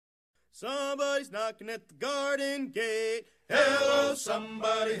Somebody's knocking at the garden gate. Hello,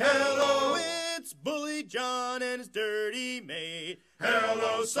 somebody, hello. It's Bully John and his dirty mate.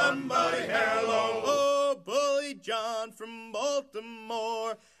 Hello, somebody, hello. Oh, Bully John from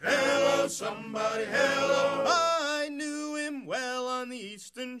Baltimore. Hello, somebody, hello. I knew him well on the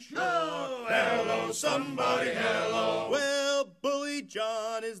eastern shore. Hello, somebody, hello. Well, Bully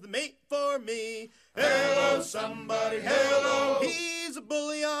John is the mate for me. Hello, somebody, hello. He's a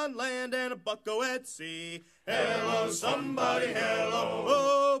bully on land and a bucko at sea. Hello, somebody, hello.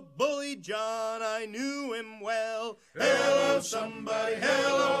 Oh, Bully John, I knew him well. Hello, somebody,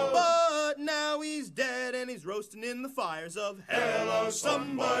 hello. But now he's dead and he's roasting in the fires of hello,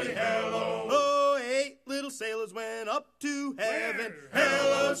 somebody, hello. Oh, 8 little sailors went up to heaven.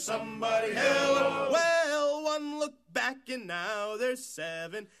 Hello, somebody, hello. Well, one looked back and now there's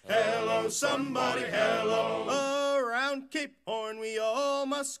 7. Hello, somebody, hello. Around Cape Horn we all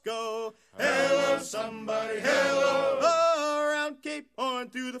must go. Hello, somebody, hello. Around Cape Horn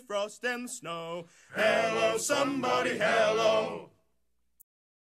through the frost and the snow. Hello, somebody, hello.